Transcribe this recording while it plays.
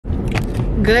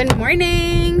Good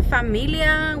morning,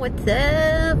 familia. What's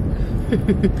up?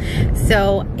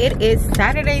 So it is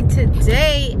Saturday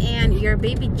today and your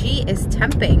baby G is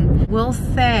temping. We'll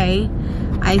say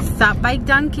I stopped by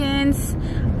Dunkin's.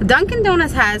 Dunkin'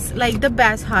 Donuts has like the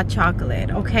best hot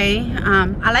chocolate, okay?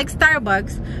 I like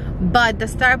Starbucks, but the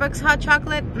Starbucks hot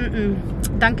chocolate,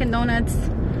 Dunkin' Donuts,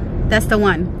 that's the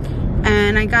one.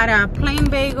 And I got a plain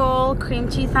bagel,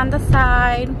 cream cheese on the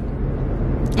side.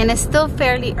 And it's still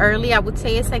fairly early. I would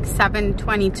say it's like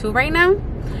 7:22 right now.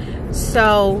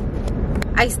 So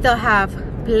I still have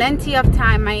plenty of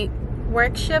time. My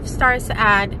work shift starts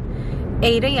at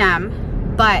 8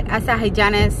 a.m. But as a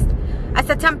hygienist, as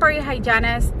a temporary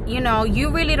hygienist, you know, you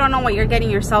really don't know what you're getting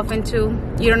yourself into.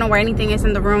 You don't know where anything is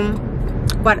in the room.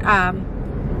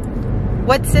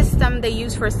 What system they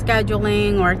use for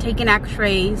scheduling or taking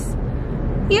x-rays,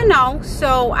 you know.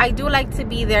 So I do like to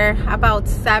be there about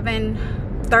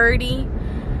 7:30,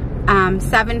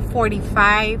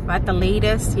 7:45 at the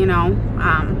latest, you know.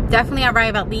 Definitely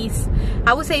arrive at least,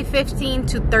 I would say 15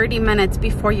 to 30 minutes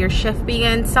before your shift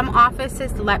begins. Some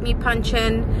offices let me punch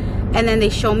in and then they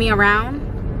show me around,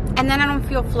 and then I don't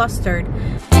feel flustered.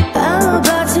 I'm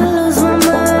about to lose my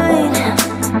mind,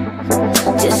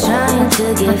 just trying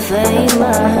to get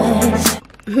famous.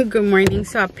 Good morning.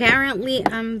 So apparently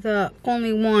I'm the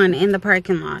only one in the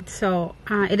parking lot. So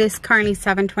it is currently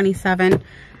 7:27.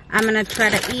 I'm gonna try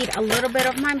to eat a little bit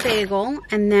of my bagel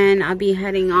and then I'll be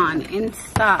heading on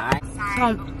inside.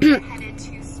 So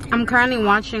I'm currently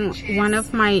watching one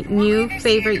of my new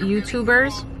favorite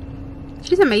YouTubers.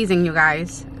 She's amazing, you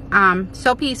guys.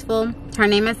 So peaceful. Her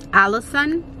name is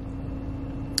Allison.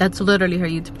 That's literally her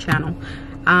YouTube channel.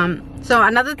 So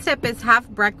another tip is have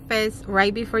breakfast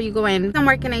right before you go in. I'm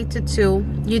working 8 to 2.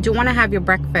 You do want to have your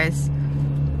breakfast.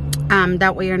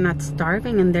 That way you're not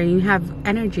starving and then you have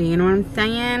energy, you know what I'm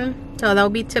saying? So that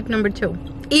would be tip number 2.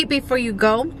 Eat before you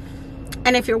go.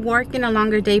 And if you're working a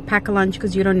longer day, pack a lunch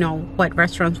because you don't know what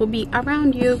restaurants will be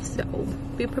around you. So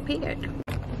be prepared.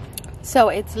 So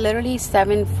it's literally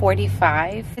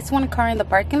 7:45. It's one car in the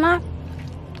parking lot.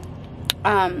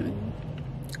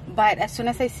 But as soon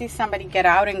as I see somebody get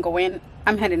out and go in,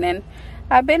 I'm heading in.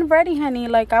 I've been ready, honey.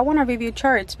 Like, I want to review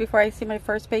charts before I see my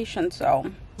first patient,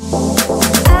 so.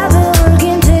 I've been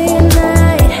working day and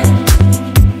night,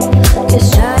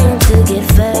 just trying to get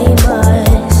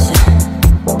famous.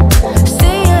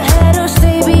 Stay ahead or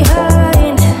stay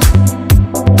behind.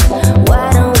 Why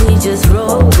don't we just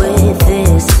roll with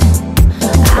this?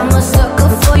 I'm a sucker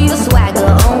for your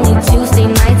swagger. Only Tuesday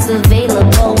nights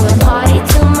available. We'll party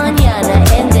till mañana,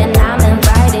 and then I'm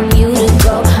inviting you to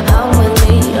go home with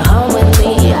me, home with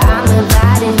me. I'm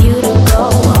inviting you to go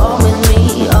home with me,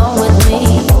 home with me.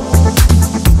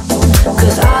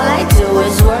 Cause all I do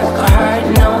is work hard,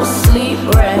 no sleep,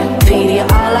 repeat.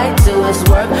 All I do is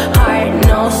work hard,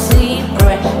 no sleep,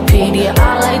 repeat.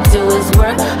 All I do is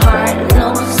work hard, no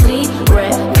sleep,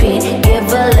 repeat. Give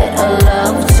a little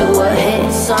love to a hit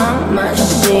song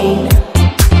machine.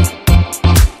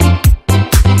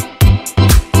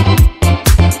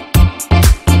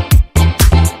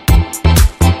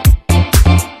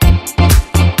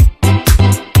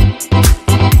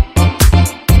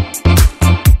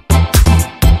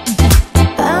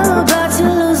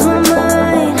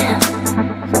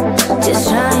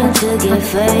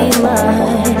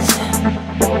 Famous.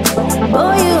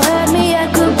 Boy, you had me at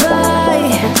goodbye.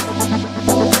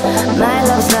 My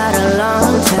love's got a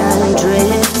long time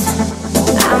drift.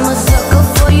 I'm a sucker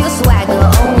for your swagger.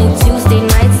 Only Tuesday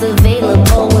nights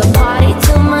available. We'll party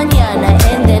till mañana,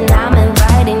 and then I'm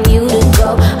inviting you to go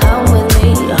home with me,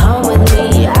 home with me.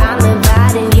 I'm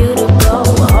inviting you to go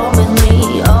home with me,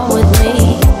 home with me.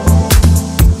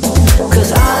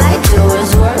 Cause all I do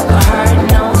is work hard,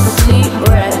 no sleep,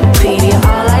 repeat.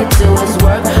 All I do is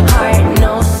work hard,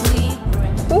 no sleep.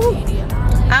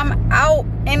 I'm out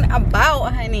and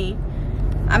about, honey.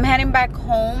 I'm heading back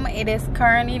home. It is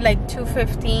currently like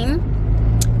 2:15.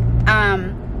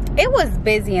 It was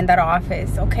busy in that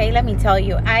office, okay? Let me tell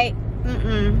you,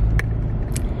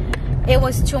 it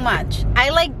was too much. I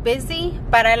like busy,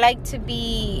 but I like to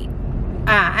be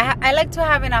I like to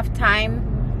have enough time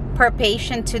per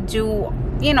patient to do,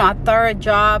 you know, a thorough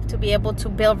job, to be able to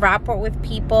build rapport with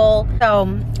people.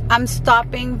 So I'm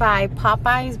stopping by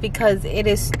Popeyes because it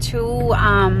is too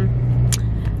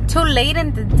late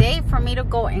in the day for me to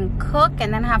go and cook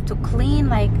and then have to clean.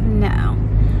 Like, no.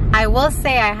 I will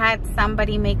say I had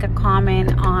somebody make a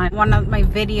comment on one of my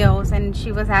videos and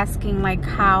she was asking like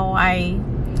how I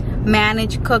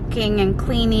manage cooking and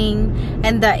cleaning,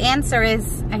 and the answer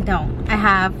is I don't. I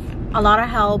have a lot of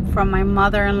help from my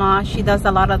mother-in-law. She does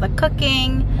a lot of the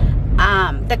cooking,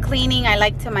 The cleaning, I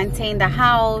like to maintain the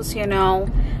house, you know.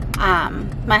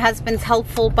 My husband's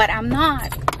helpful, but I'm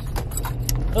not.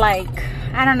 Like,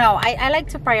 I don't know. I like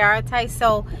to prioritize.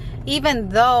 So even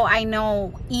though I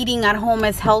know eating at home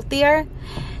is healthier,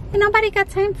 nobody got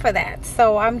time for that.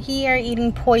 So I'm here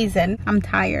eating poison. I'm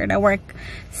tired. I work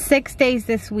 6 days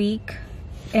this week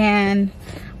and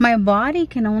my body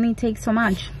can only take so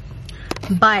much.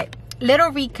 But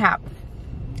little recap.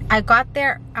 I got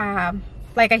there,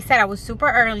 like I said, I was super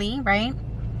early, right?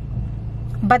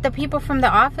 But the people from the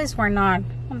office were not.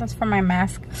 Oh, that's for my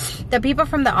mask. The people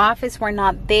from the office were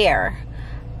not there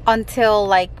until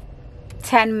like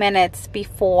 10 minutes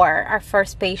before our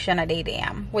first patient at 8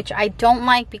 a.m. which I don't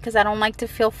like because I don't like to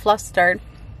feel flustered.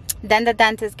 Then the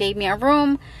dentist gave me a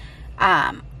room.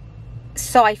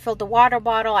 So I filled the water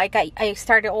bottle. I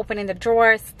started opening the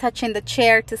drawers, touching the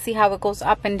chair to see how it goes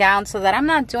up and down so that I'm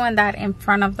not doing that in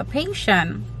front of the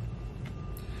patient.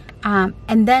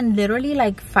 And then literally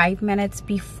like 5 minutes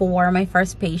before my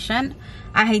first patient,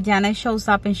 a hygienist shows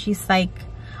up and she's like,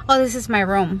 oh, this is my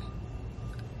room.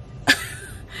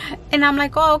 And I'm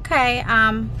like, oh, okay.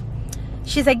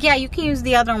 She's like, yeah, you can use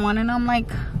the other one. And I'm like,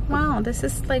 wow, this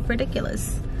is like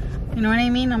ridiculous. You know what I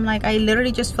mean? I'm like, I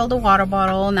literally just filled a water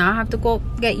bottle. Now I have to go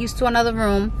get used to another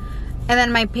room. And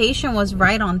then my patient was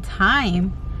right on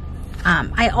time.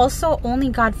 I also only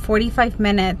got 45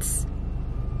 minutes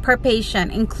per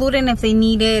patient, including if they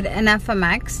needed an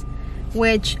FMX,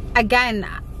 which again,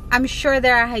 I'm sure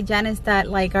there are hygienists that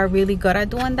like are really good at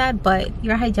doing that, but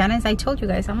your hygienist, I told you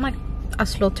guys, I'm like a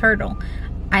slow turtle.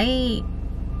 I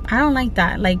don't like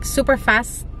that, like super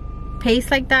fast pace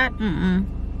like that.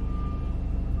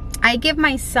 I give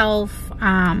myself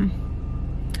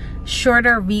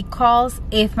shorter recalls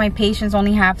if my patients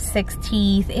only have 6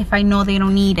 teeth, if I know they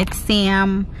don't need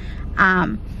exam,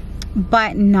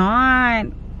 but not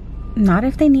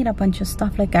if they need a bunch of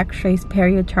stuff like x-rays,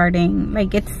 perio charting.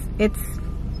 Like it's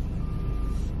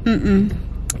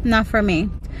not for me.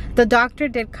 The doctor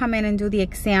did come in and do the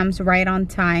exams right on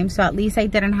time, so at least I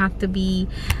didn't have to be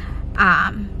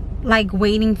like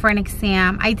waiting for an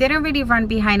exam. I didn't really run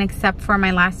behind except for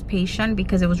my last patient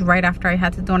because it was right after I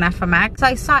had to do an FMX. So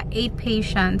I saw 8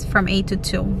 patients from 8 to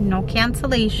 2, no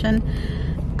cancellation.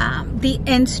 The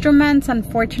instruments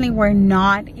unfortunately were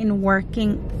not in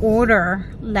working order.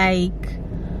 Like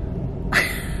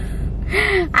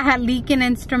I had leaking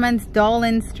instruments, dull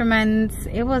instruments.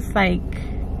 It was like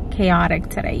chaotic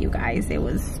today, you guys. It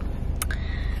was.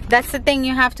 That's the thing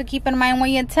you have to keep in mind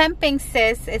when you're temping,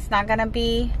 sis. It's not gonna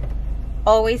be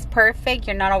always perfect.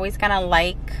 You're not always gonna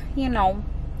like, you know,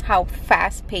 how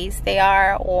fast paced they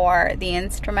are or the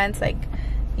instruments. Like,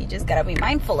 you just gotta be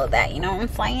mindful of that, you know what I'm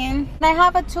saying? I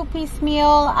have a 2-piece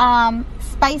meal,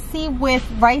 spicy with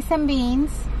rice and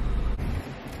beans.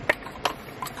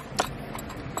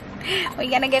 We're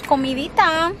gonna get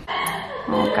comidita.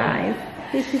 Oh guys,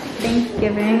 this is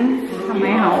Thanksgiving at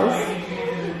my house.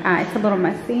 It's a little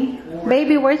messy.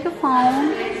 Baby, where's your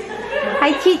phone?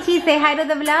 Hi Chichi, say hi to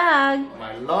the vlog.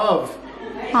 My love.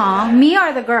 Aw, me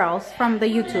or the girls from the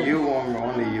YouTube? You,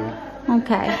 only you.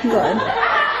 Okay, good.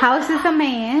 House is a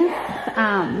mess.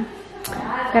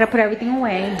 Gotta put everything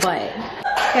away, but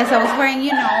yes, I was wearing,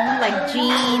 you know, like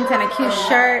jeans and a cute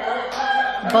shirt,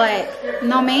 but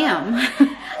no ma'am.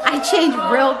 I changed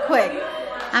real quick.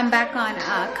 I'm back on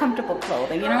comfortable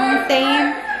clothing, you know what I'm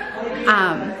saying?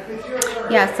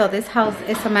 Yeah, so this house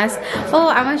is a mess. Oh,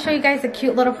 I want to show you guys a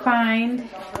cute little find.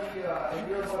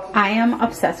 I am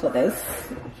obsessed with this.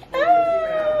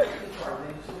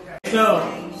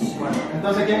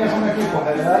 Entonces, ¿quiénes son equipos?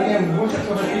 ¿Alguien busca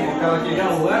esos equipos cada quien?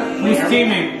 Who's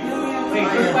teaming?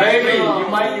 Baby,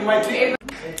 you might team.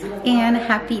 And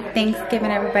happy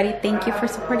Thanksgiving, everybody. Thank you for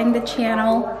supporting the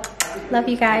channel. Love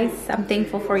you guys. I'm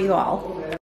thankful for you all.